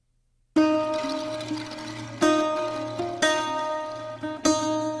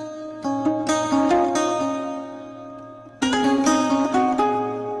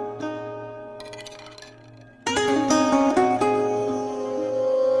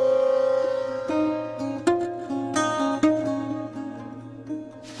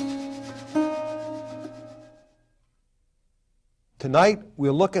Tonight,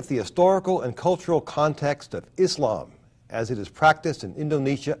 we'll look at the historical and cultural context of Islam as it is practiced in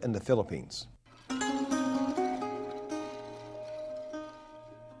Indonesia and the Philippines.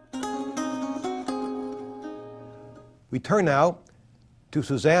 We turn now to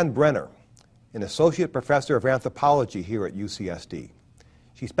Suzanne Brenner, an associate professor of anthropology here at UCSD.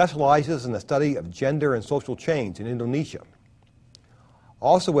 She specializes in the study of gender and social change in Indonesia.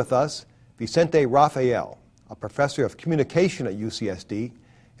 Also with us, Vicente Rafael, a professor of communication at UCSD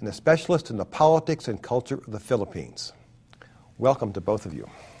and a specialist in the politics and culture of the Philippines. Welcome to both of you.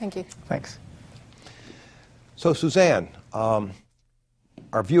 Thank you. Thanks. So, Suzanne, our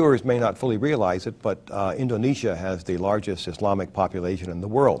viewers may not fully realize it, but Indonesia has the largest Islamic population in the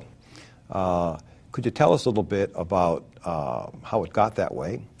world. Could you tell us a little bit about how it got that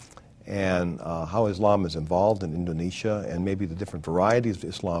way and how Islam is involved in Indonesia and maybe the different varieties of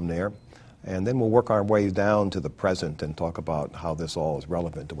Islam there? And then we'll work our way down to the present and talk about how this all is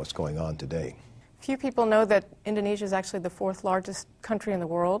relevant to what's going on today. Few people know that Indonesia is actually the fourth largest country in the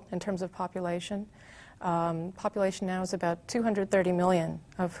world in terms of population. Population now is about 230 million,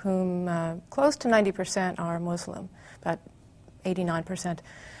 of whom close to 90% are Muslim, about 89%.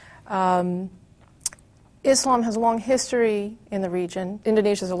 Islam has a long history in the region.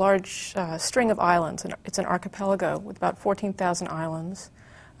 Indonesia is a large string of islands. It's an archipelago with about 14,000 islands,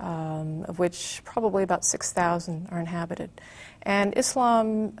 of which probably about 6,000 are inhabited. And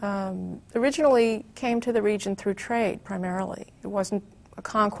Islam originally came to the region through trade, primarily. It wasn't a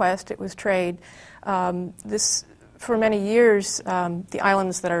conquest, it was trade. For many years, the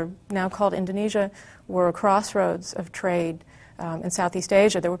islands that are now called Indonesia were a crossroads of trade in Southeast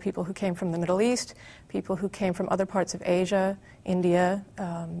Asia. There were people who came from the Middle East, people who came from other parts of Asia, India,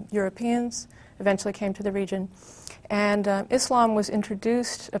 Europeans eventually came to the region. And Islam was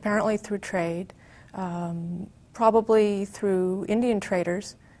introduced apparently through trade, probably through Indian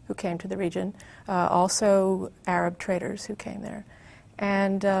traders who came to the region, also Arab traders who came there.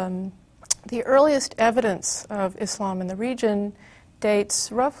 And the earliest evidence of Islam in the region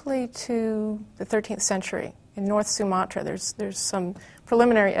dates roughly to the 13th century. In North Sumatra, there's some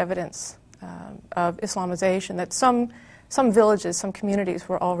preliminary evidence of Islamization, that some villages, some communities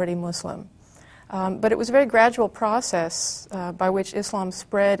were already Muslim. But it was a very gradual process by which Islam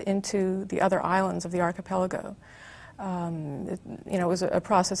spread into the other islands of the archipelago. It was a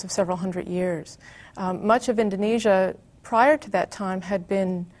process of several hundred years. Much of Indonesia prior to that time had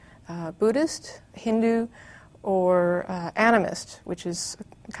been Buddhist, Hindu, or animist, which is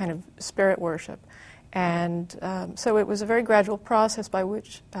a kind of spirit worship. And so it was a very gradual process by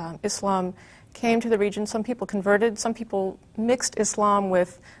which Islam came to the region. Some people converted, some people mixed Islam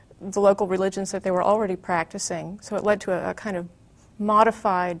with the local religions that they were already practicing. So it led to a kind of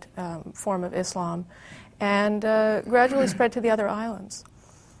modified form of Islam and gradually spread to the other islands.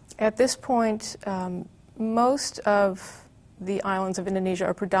 At this point, most of the islands of Indonesia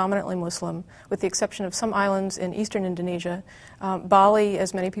are predominantly Muslim, with the exception of some islands in eastern Indonesia. Bali,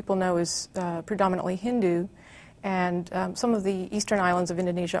 as many people know, is predominantly Hindu, and some of the eastern islands of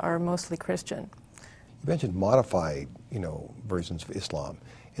Indonesia are mostly Christian. You mentioned modified, versions of Islam.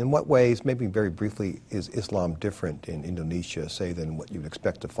 In what ways, maybe very briefly, is Islam different in Indonesia, say, than what you'd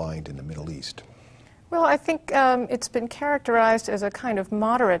expect to find in the Middle East? Well, I think it's been characterized as a kind of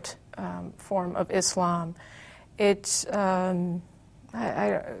moderate form of Islam. It's,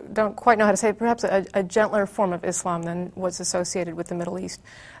 I don't quite know how to say it, perhaps a gentler form of Islam than what's associated with the Middle East.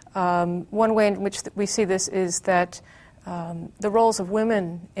 One way in which we see this is that the roles of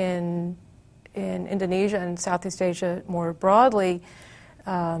women in Indonesia and Southeast Asia more broadly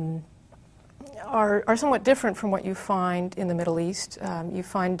are somewhat different from what you find in the Middle East. You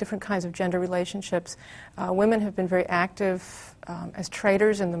find different kinds of gender relationships. Women have been very active as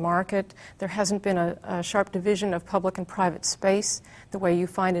traders in the market. There hasn't been a sharp division of public and private space the way you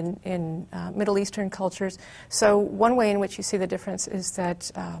find in Middle Eastern cultures. So one way in which you see the difference is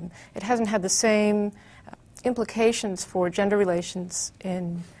that it hasn't had the same implications for gender relations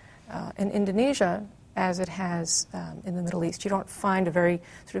in Indonesia as it has in the Middle East. You don't find a very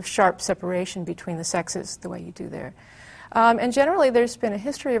sort of sharp separation between the sexes the way you do there. And generally there's been a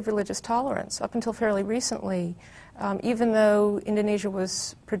history of religious tolerance up until fairly recently. Even though Indonesia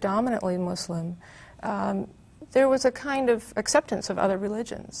was predominantly Muslim, there was a kind of acceptance of other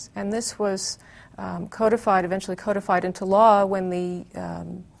religions. And this was eventually codified into law when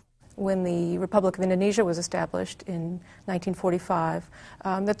the Republic of Indonesia was established in 1945,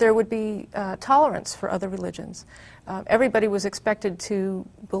 that there would be tolerance for other religions. Everybody was expected to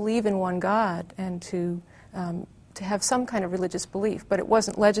believe in one God and to to have some kind of religious belief, but it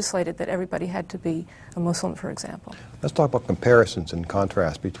wasn't legislated that everybody had to be a Muslim, for example. Let's talk about comparisons and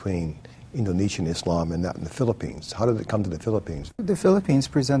contrasts between Indonesian Islam and that in the Philippines. How did it come to the Philippines? The Philippines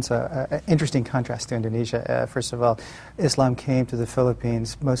presents an interesting contrast to Indonesia. First of all, Islam came to the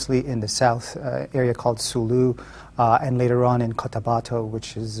Philippines mostly in the south area called Sulu, and later on in Cotabato,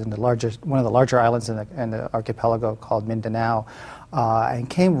 which is in one of the larger islands in the archipelago called Mindanao, and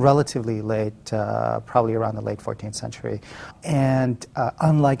came relatively late, probably around the late 14th century. And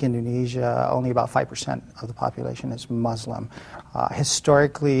unlike Indonesia, only about 5% of the population is Muslim.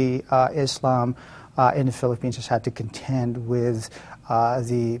 Historically, Islam in the Philippines has had to contend with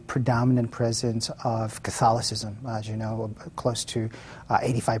the predominant presence of Catholicism. As you know, close to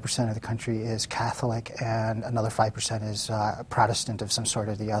 85% of the country is Catholic, and another 5% is Protestant of some sort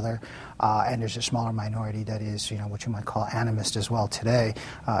or the other. And there's a smaller minority that is, what you might call animist as well today,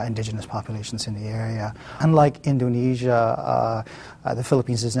 indigenous populations in the area. Unlike Indonesia, the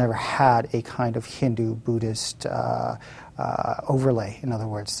Philippines has never had a kind of Hindu-Buddhist overlay. In other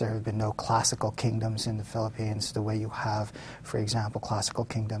words, there have been no classical kingdoms in the Philippines the way you have, for example, classical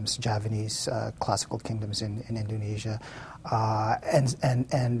kingdoms, Javanese classical kingdoms in Indonesia.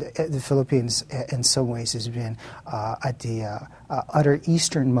 And the Philippines, in some ways, has been at the utter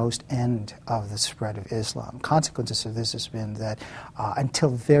easternmost end of the spread of Islam. Consequences of this has been that until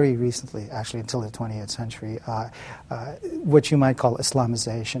very recently, actually until the 20th century, what you might call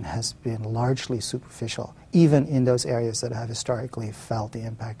Islamization has been largely superficial, even in those areas that have historically felt the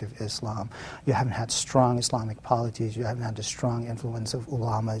impact of Islam. You haven't had strong Islamic polities, you haven't had the strong influence of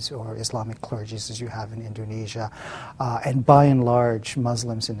ulamas or Islamic clergies as you have in Indonesia. And by and large,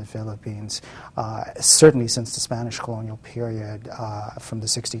 Muslims in the Philippines, certainly since the Spanish colonial period, from the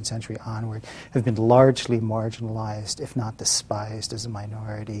 16th century onward, have been largely marginalized, if not despised, as a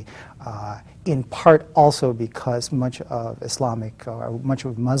minority, in part also because much of Islamic or much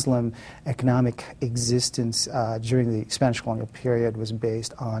of Muslim economic existence during the Spanish colonial period was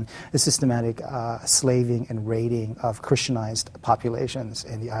based on the systematic slaving and raiding of Christianized populations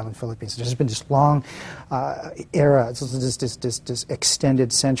in the island Philippines. There's been this long era, this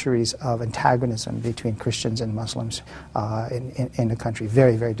extended centuries of antagonism between Christians and Muslims in the country,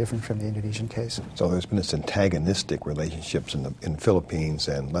 very, very different from the Indonesian case. So there's been this antagonistic relationships in the Philippines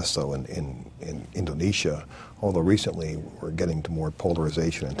and less so in Indonesia, although recently we're getting to more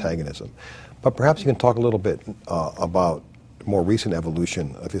polarization and antagonism. But perhaps you can talk a little bit about more recent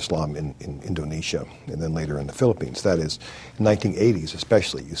evolution of Islam in Indonesia and then later in the Philippines. That is, in the 1980s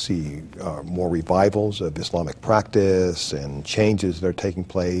especially, you see more revivals of Islamic practice and changes that are taking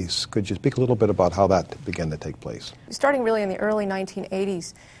place. Could you speak a little bit about how that began to take place? Starting really in the early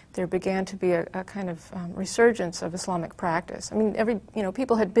 1980s, there began to be a kind of resurgence of Islamic practice. I mean,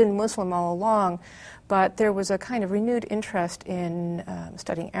 people had been Muslim all along, but there was a kind of renewed interest in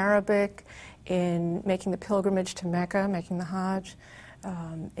studying Arabic, in making the pilgrimage to Mecca, making the Hajj,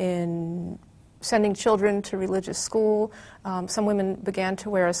 in sending children to religious school. Some women began to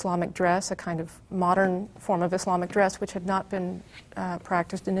wear Islamic dress, a kind of modern form of Islamic dress, which had not been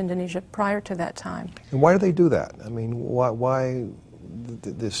practiced in Indonesia prior to that time. And why do they do that? I mean, why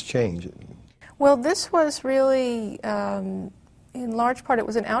this change? Well, this was really, in large part, it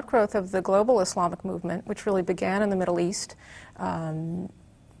was an outgrowth of the global Islamic movement, which really began in the Middle East.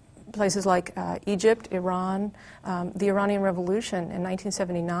 Places like Egypt, Iran, the Iranian Revolution in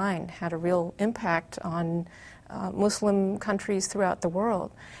 1979 had a real impact on Muslim countries throughout the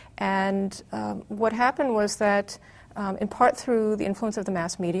world. And what happened was that, in part through the influence of the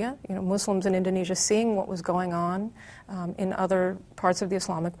mass media, Muslims in Indonesia seeing what was going on in other parts of the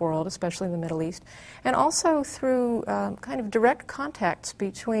Islamic world, especially in the Middle East, and also through kind of direct contacts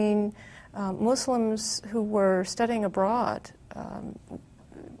between Muslims who were studying abroad,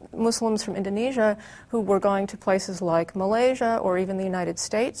 Muslims from Indonesia who were going to places like Malaysia or even the United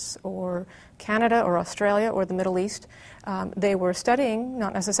States or Canada or Australia or the Middle East. They were studying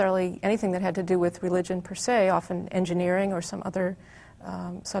not necessarily anything that had to do with religion per se, often engineering or some other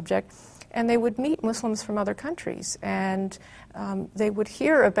subject, and they would meet Muslims from other countries, and they would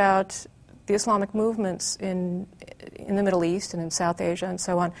hear about the Islamic movements in the Middle East and in South Asia and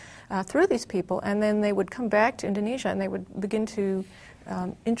so on through these people, and then they would come back to Indonesia and they would begin to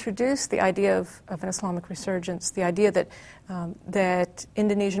introduce the idea of an Islamic resurgence, the idea that that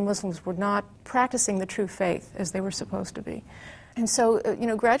Indonesian Muslims were not practicing the true faith as they were supposed to be. And so,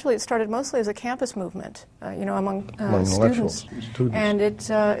 gradually it started mostly as a campus movement, among students. And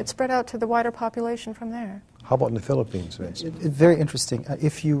it spread out to the wider population from there. How about in the Philippines, Vince? Very interesting.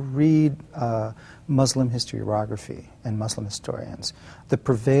 If you read Muslim historiography and Muslim historians, the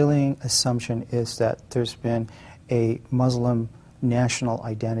prevailing assumption is that there's been a Muslim national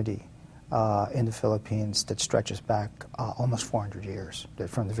identity in the Philippines that stretches back almost 400 years, that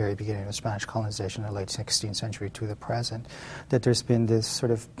from the very beginning of Spanish colonization in the late 16th century to the present, that there's been this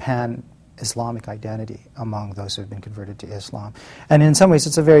sort of pan-Islamic identity among those who have been converted to Islam. And in some ways,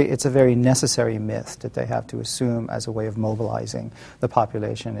 it's a very necessary myth that they have to assume as a way of mobilizing the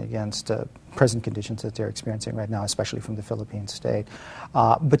population against present conditions that they're experiencing right now, especially from the Philippine state.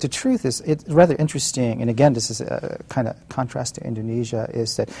 But the truth is, it's rather interesting, and again, this is a kind of contrast to Indonesia,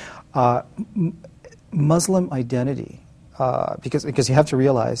 is that Muslim identity, because you have to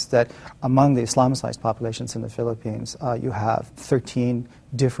realize that among the Islamicized populations in the Philippines, you have 13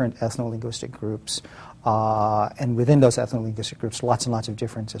 different ethno-linguistic groups. And within those ethno-linguistic groups, lots and lots of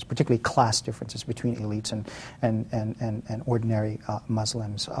differences, particularly class differences between elites and ordinary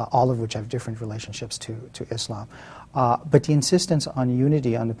Muslims, all of which have different relationships to Islam. But the insistence on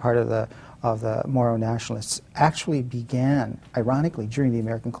unity on the part of the Moro nationalists actually began, ironically, during the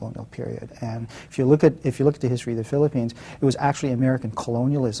American colonial period. And if you look at the history of the Philippines, it was actually American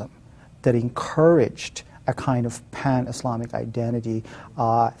colonialism that encouraged a kind of pan-Islamic identity,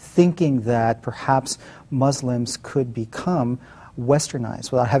 thinking that perhaps Muslims could become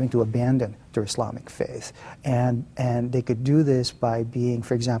westernized without having to abandon their Islamic faith. And they could do this by being,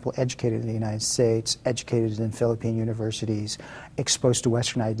 for example, educated in the United States, educated in Philippine universities, exposed to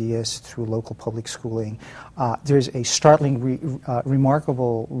Western ideas through local public schooling. There's a startling,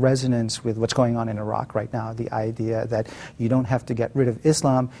 remarkable resonance with what's going on in Iraq right now, the idea that you don't have to get rid of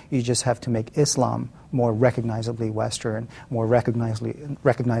Islam, you just have to make Islam more recognizably Western, more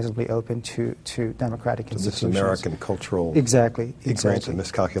recognizably open to democratic institutions. This is American cultural ignorance and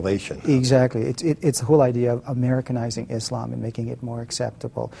miscalculation. Exactly. It's the whole idea of Americanizing Islam and making it more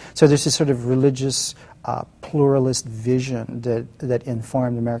acceptable. So there's this sort of religious pluralist vision that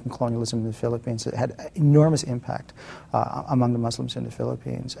informed American colonialism in the Philippines that had enormous impact among the Muslims in the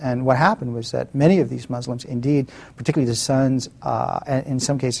Philippines. And what happened was that many of these Muslims, indeed, particularly the sons, and in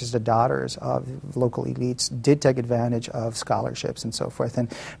some cases the daughters of local elites, did take advantage of scholarships and so forth.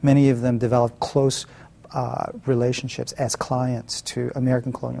 And many of them developed close relationships as clients to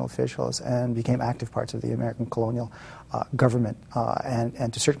American colonial officials and became active parts of the American colonial government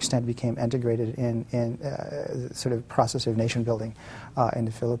and to a certain extent became integrated in sort of process of nation building in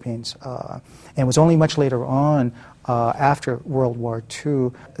the Philippines. And it was only much later on, after World War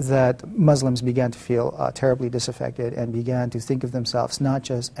II, that Muslims began to feel terribly disaffected and began to think of themselves not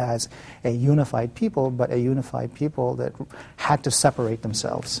just as a unified people, but a unified people that had to separate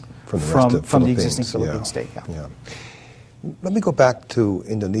themselves from the existing Philippine state. Yeah. Let me go back to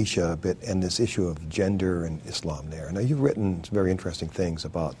Indonesia a bit and this issue of gender and Islam there. Now, you've written some very interesting things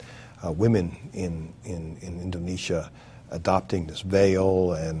about women in Indonesia adopting this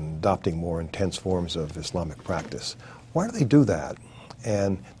veil and adopting more intense forms of Islamic practice. Why do they do that?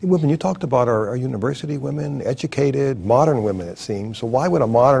 And the women you talked about are university women, educated, modern women, it seems. So why would a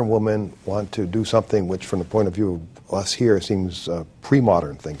modern woman want to do something which, from the point of view of us here, seems a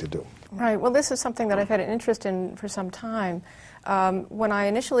pre-modern thing to do? Right. Well, this is something that I've had an interest in for some time. When I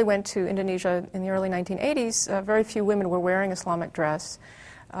initially went to Indonesia in the early 1980s, very few women were wearing Islamic dress.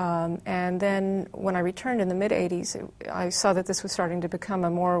 And then when I returned in the mid-80s, I saw that this was starting to become a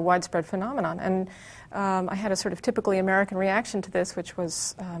more widespread phenomenon. And I had a sort of typically American reaction to this, which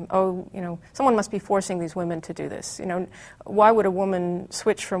was, someone must be forcing these women to do this. Why would a woman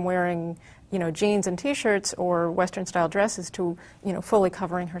switch from wearing jeans and T-shirts or Western-style dresses to, fully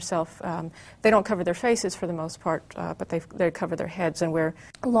covering herself? They don't cover their faces for the most part, but they cover their heads and wear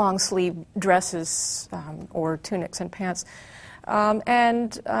long-sleeve dresses or tunics and pants.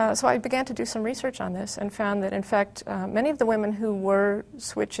 So I began to do some research on this and found that, in fact, many of the women who were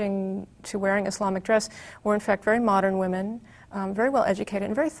switching to wearing Islamic dress were, in fact, very modern women, very well educated,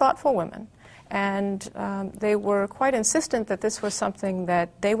 and very thoughtful women. And they were quite insistent that this was something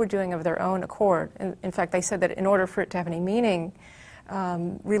that they were doing of their own accord. In fact, they said that in order for it to have any meaning,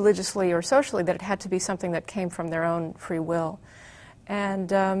 religiously or socially, that it had to be something that came from their own free will. And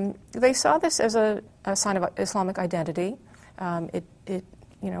they saw this as a sign of Islamic identity. It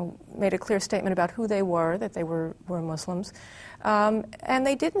made a clear statement about who they were, that they were Muslims. And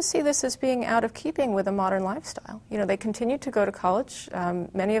they didn't see this as being out of keeping with a modern lifestyle. They continued to go to college.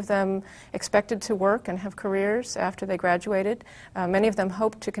 Many of them expected to work and have careers after they graduated. Many of them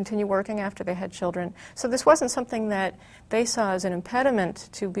hoped to continue working after they had children. So this wasn't something that they saw as an impediment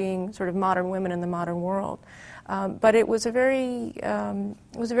to being sort of modern women in the modern world. But it was a very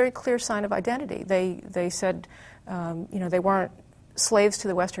clear sign of identity. They said, they weren't slaves to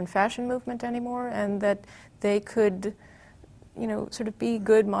the Western fashion movement anymore, and that they could sort of be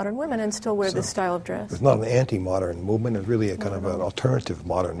good modern women and still wear this style of dress. It's not an anti-modern movement. It's really a kind of an alternative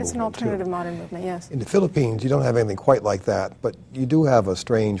modern movement. It's an alternative modern movement, yes. In the Philippines, you don't have anything quite like that, but you do have a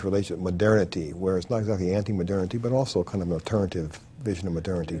strange relationship with modernity, where it's not exactly anti-modernity, but also kind of an alternative vision of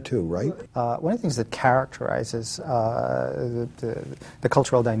modernity too, right? One of the things that characterizes the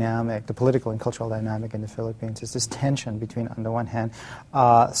cultural dynamic, the political and cultural dynamic in the Philippines is this tension between, on the one hand,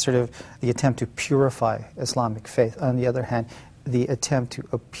 sort of the attempt to purify Islamic faith, on the other hand, the attempt to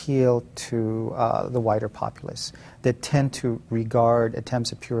appeal to the wider populace that tend to regard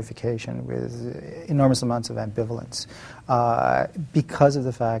attempts at purification with enormous amounts of ambivalence because of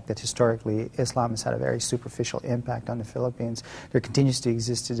the fact that historically Islam has had a very superficial impact on the Philippines. There continues to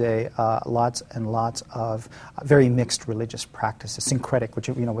exist today lots and lots of very mixed religious practices, syncretic, which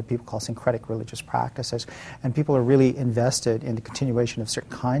what people call syncretic religious practices, and people are really invested in the continuation of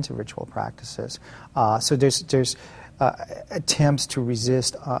certain kinds of ritual practices. So there's attempts to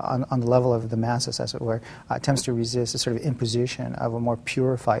resist on the level of the masses, as it were, attempts to resist a sort of imposition of a more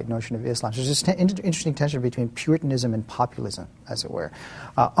purified notion of Islam. So there's this interesting tension between Puritanism and populism, as it were.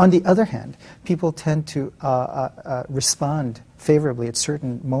 On the other hand, people tend to respond favorably at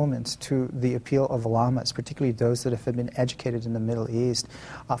certain moments to the appeal of ulamas, particularly those that have been educated in the Middle East,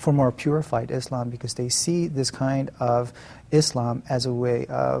 for more purified Islam, because they see this kind of Islam as a way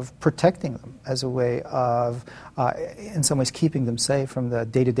of protecting them, as a way of, in some ways, keeping them safe from the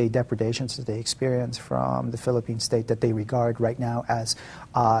day-to-day depredations that they experience from the Philippine state that they regard right now as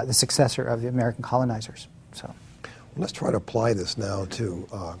the successor of the American colonizers. So, let's try to apply this now to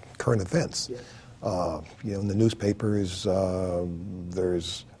current events. Yes. In the newspapers,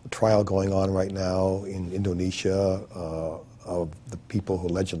 there's a trial going on right now in Indonesia of the people who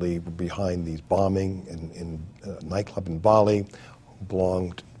allegedly were behind these bombing in a nightclub in Bali, who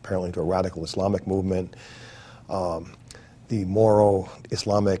belonged apparently to a radical Islamic movement. The Moro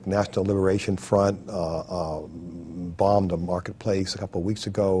Islamic National Liberation Front bombed a marketplace a couple of weeks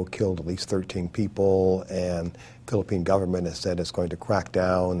ago, killed at least 13 people, and the Philippine government has said it's going to crack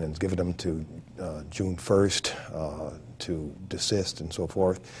down and given them to June 1st to desist and so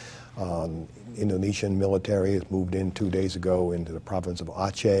forth. Indonesian military has moved in 2 days ago into the province of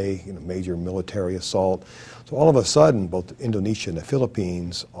Aceh in a major military assault. So all of a sudden, both Indonesia and the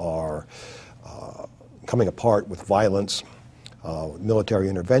Philippines are coming apart with violence, military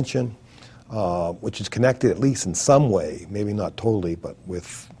intervention, which is connected at least in some way, maybe not totally, but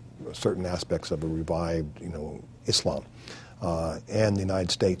with certain aspects of a revived, Islam. And the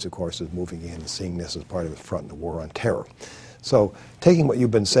United States, of course, is moving in and seeing this as part of its front in the war on terror. So, taking what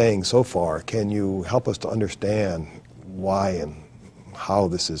you've been saying so far, can you help us to understand why and how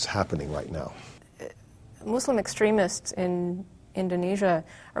this is happening right now? Muslim extremists in Indonesia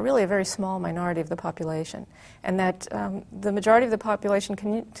are really a very small minority of the population, and that the majority of the population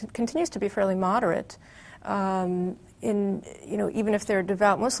continues to be fairly moderate. Even if they're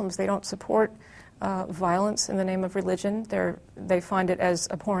devout Muslims, they don't support violence in the name of religion. They find it as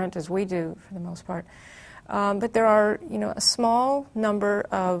abhorrent as we do, for the most part. But there are, a small number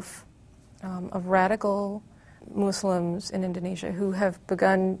of radical Muslims in Indonesia who have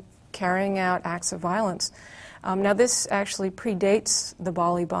begun carrying out acts of violence. Now, this actually predates the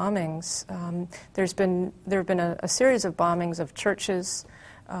Bali bombings. There have been a series of bombings of churches,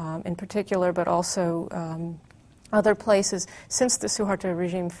 in particular, but also other places since the Suharto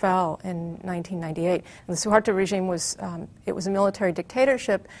regime fell in 1998. And the Suharto regime was a military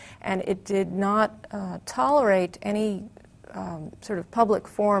dictatorship, and it did not tolerate any sort of public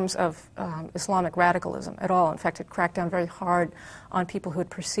forms of Islamic radicalism at all. In fact, it cracked down very hard on people who had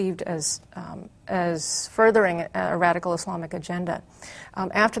perceived as furthering a radical Islamic agenda.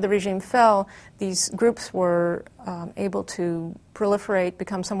 After the regime fell, these groups were able to proliferate,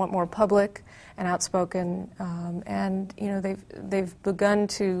 become somewhat more public and outspoken, and they've begun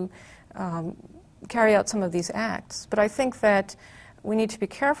to carry out some of these acts. But I think that we need to be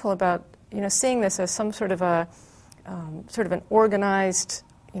careful about seeing this as some sort of an organized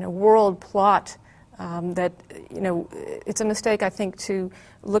world plot. That it's a mistake, I think, to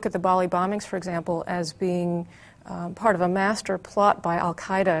look at the Bali bombings, for example, as being part of a master plot by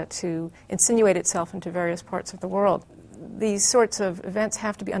Al-Qaeda to insinuate itself into various parts of the world. These sorts of events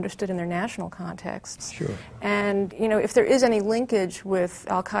have to be understood in their national contexts. Sure. And if there is any linkage with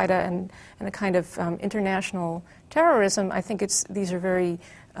Al-Qaeda and a kind of international terrorism, I think these are very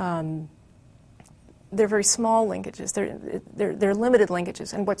they're very small linkages. They're limited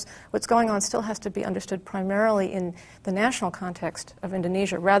linkages, and what's going on still has to be understood primarily in the national context of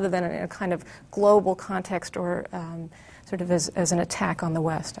Indonesia, rather than in a kind of global context or sort of as an attack on the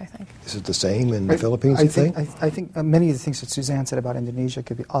West, I think. Is it the same in the Philippines, you think? I think many of the things that Suzanne said about Indonesia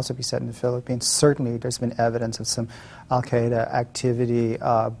could also be said in the Philippines. Certainly, there's been evidence of some al-Qaeda activity,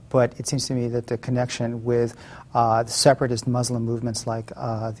 but it seems to me that the connection with the separatist Muslim movements like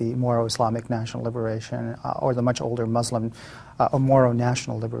the Moro Islamic National Liberation or the much older Muslim Moro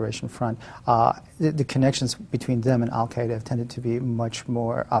National Liberation Front, the connections between them and al-Qaeda have tended to be much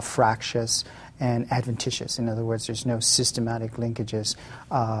more fractious and adventitious. In other words, there's no systematic linkages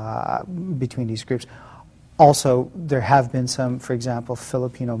between these groups. Also, there have been some, for example,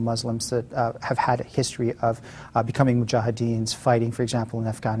 Filipino Muslims that have had a history of becoming mujahideens, fighting, for example, in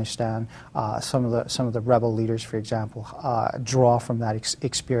Afghanistan. Some of the rebel leaders, for example, draw from that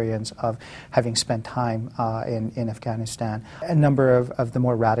experience of having spent time in Afghanistan. A number of the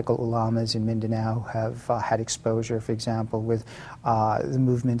more radical ulamas in Mindanao have had exposure, for example, with the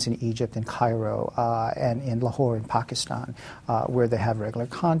movements in Egypt and Cairo and in Lahore in Pakistan, where they have regular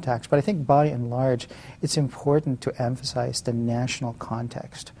contacts. But I think by and large, it's important to emphasize the national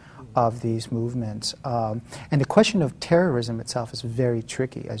context of these movements. And the question of terrorism itself is very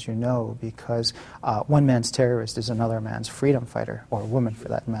tricky, as you know, because one man's terrorist is another man's freedom fighter, or woman for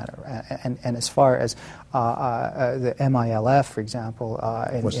that matter. And as far as the MILF, for example...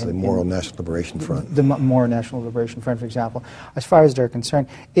 What's the Moro National Liberation Front? The Moro National Liberation Front, for example. As far as they're concerned,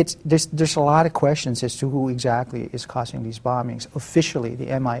 there's a lot of questions as to who exactly is causing these bombings. Officially, the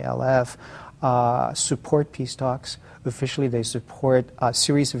MILF support peace talks. Officially, they support a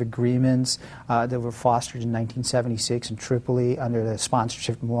series of agreements that were fostered in 1976 in Tripoli under the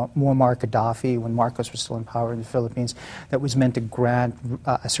sponsorship of Muammar Gaddafi when Marcos was still in power in the Philippines, that was meant to grant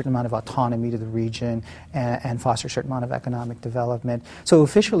a certain amount of autonomy to the region and foster a certain amount of economic development. So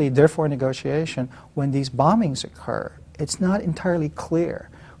officially, therefore, negotiation, when these bombings occur, it's not entirely clear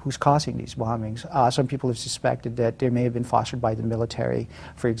who's causing these bombings. Some people have suspected that they may have been fostered by the military,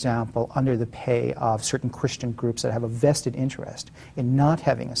 for example, under the pay of certain Christian groups that have a vested interest in not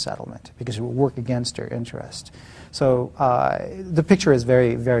having a settlement because it will work against their interest. So the picture is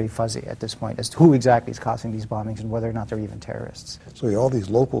very, very fuzzy at this point as to who exactly is causing these bombings and whether or not they're even terrorists. So you have all these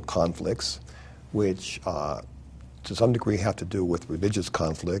local conflicts, which to some degree have to do with religious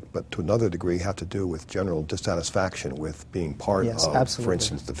conflict, but to another degree have to do with general dissatisfaction with being part of, absolutely. for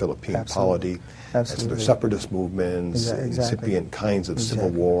instance, the Philippine polity. And so there's separatist movements, incipient kinds of civil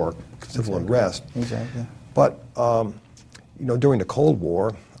war, civil unrest. Exactly. But, during the Cold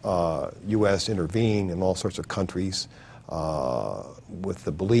War, U.S. intervened in all sorts of countries with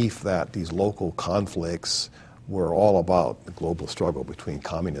the belief that these local conflicts were all about the global struggle between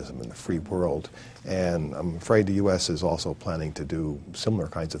communism and the free world. And I'm afraid the U.S. is also planning to do similar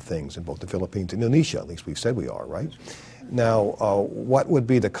kinds of things in both the Philippines and Indonesia. At least we've said we are, right? Now, what would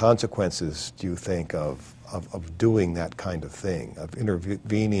be the consequences, do you think, of doing that kind of thing, of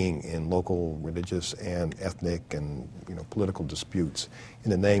intervening in local religious and ethnic and political disputes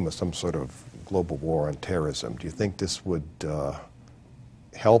in the name of some sort of global war on terrorism? Do you think this would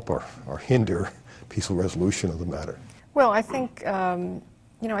help or hinder peaceful resolution of the matter? Well, I think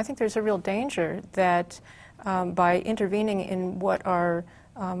I think there's a real danger that by intervening in what are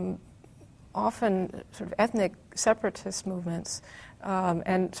often sort of ethnic separatist movements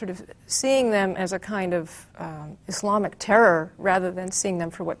and sort of seeing them as a kind of Islamic terror rather than seeing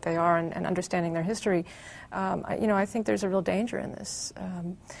them for what they are and understanding their history, I think there's a real danger in this.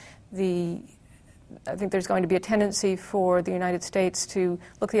 I think there's going to be a tendency for the United States to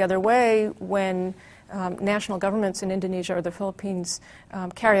look the other way when national governments in Indonesia or the Philippines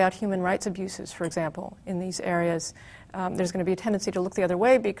carry out human rights abuses, for example, in these areas. There's going to be a tendency to look the other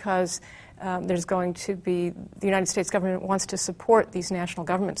way because there's going to be, the United States government wants to support these national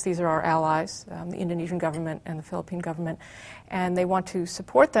governments. These are our allies, the Indonesian government and the Philippine government, and they want to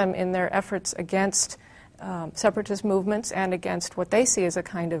support them in their efforts against separatist movements and against what they see as a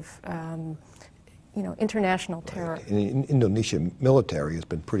kind of international terror. The Indonesian military has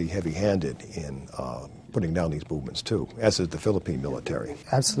been pretty heavy-handed in putting down these movements too, as is the Philippine military.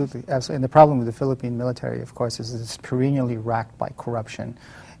 Absolutely, absolutely. And the problem with the Philippine military, of course, is it's perennially racked by corruption.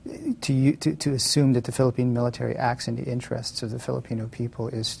 To assume that the Philippine military acts in the interests of the Filipino people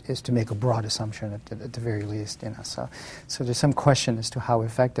is to make a broad assumption at the very least. So there's some question as to how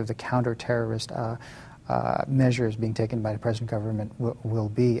effective the counter-terrorist measures being taken by the present government will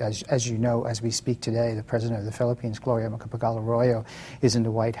be. As you know, as we speak today, the president of the Philippines, Gloria Macapagal-Arroyo, is in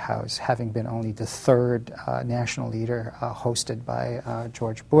the White House, having been only the third national leader hosted by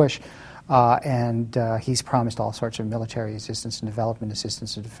George Bush. and he's promised all sorts of military assistance and development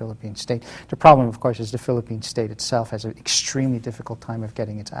assistance to the Philippine state. The problem, of course, is the Philippine state itself has an extremely difficult time of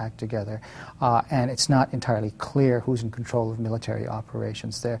getting its act together, and it's not entirely clear who's in control of military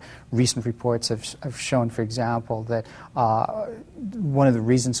operations there. Recent reports have shown, for example, that one of the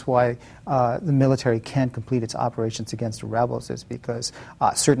reasons why the military can't complete its operations against the rebels is because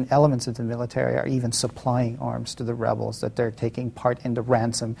certain elements of the military are even supplying arms to the rebels, that they're taking part in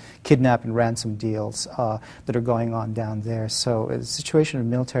the kidnap and ransom deals that are going on down there. So the situation of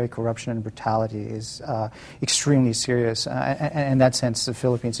military corruption and brutality is extremely serious. And in that sense, the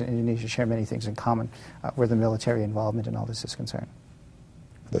Philippines and Indonesia share many things in common where the military involvement in all this is concerned.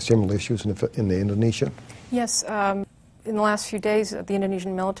 Are there similar issues in Indonesia? Yes. In the last few days, the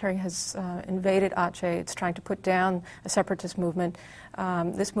Indonesian military has invaded Aceh. It's trying to put down a separatist movement.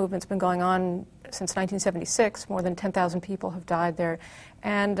 This movement's been going on since 1976. More than 10,000 people have died there.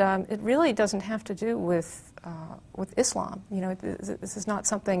 And it really doesn't have to do with Islam. You know, this is not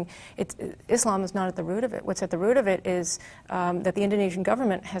something, Islam is not at the root of it. What's at the root of it is that the Indonesian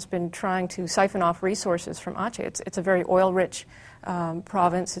government has been trying to siphon off resources from Aceh. It's a very oil-rich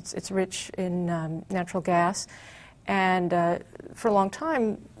province. It's rich in natural gas. And for a long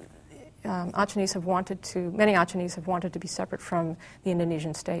time, many Acehnese have wanted to be separate from the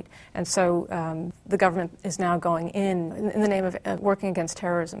Indonesian state. And so the government is now going in the name of working against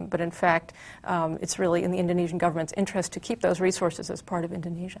terrorism. But in fact, it's really in the Indonesian government's interest to keep those resources as part of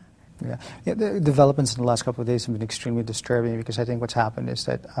Indonesia. Yeah, the developments in the last couple of days have been extremely disturbing because I think what's happened is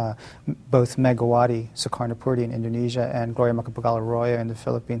that both Megawati Soekarno-Putri in Indonesia and Gloria Macapagal-Arroyo in the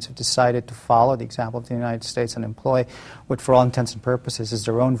Philippines have decided to follow the example of the United States and employ what, for all intents and purposes, is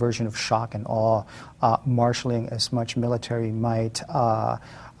their own version of shock and awe, marshalling as much military might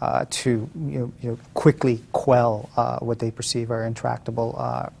to quickly quell what they perceive are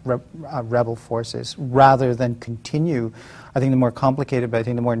intractable rebel forces, rather than continue, I think, the more complicated, but I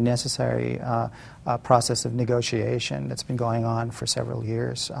think the more necessary process of negotiation that's been going on for several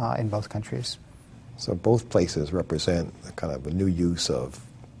years in both countries. So both places represent a kind of a new use of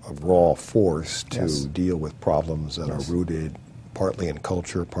raw force to deal with problems that are rooted partly in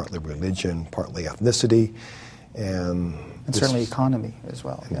culture, partly religion, partly ethnicity, and certainly economy as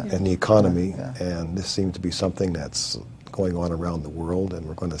well. And the economy, and this seems to be something that's going on around the world, and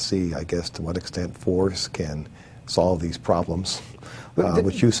we're going to see, I guess, to what extent force can solve these problems,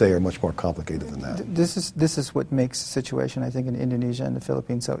 which you say are much more complicated than that. This is what makes the situation, I think, in Indonesia and the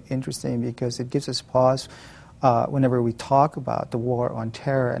Philippines so interesting, because it gives us pause whenever we talk about the war on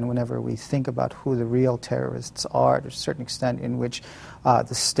terror and whenever we think about who the real terrorists are, to a certain extent in which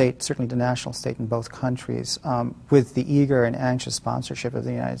the state, certainly the national state in both countries, with the eager and anxious sponsorship of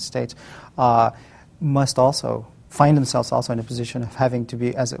the United States, must also find themselves also in a position of having to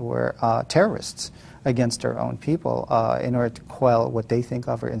be, as it were, terrorists against their own people in order to quell what they think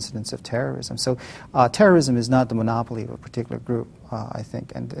of are incidents of terrorism. So terrorism is not the monopoly of a particular group, I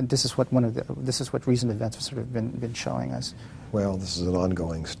think, and this is what this is what recent events have sort of been showing us. Well, this is an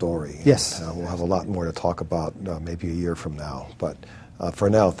ongoing story. Yes. We'll have a lot more to talk about maybe a year from now. But for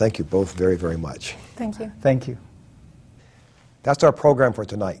now, thank you both very, very much. Thank you. Thank you. That's our program for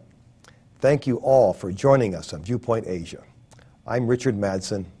tonight. Thank you all for joining us on Viewpoint Asia. I'm Richard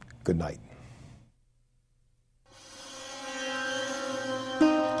Madsen. Good night.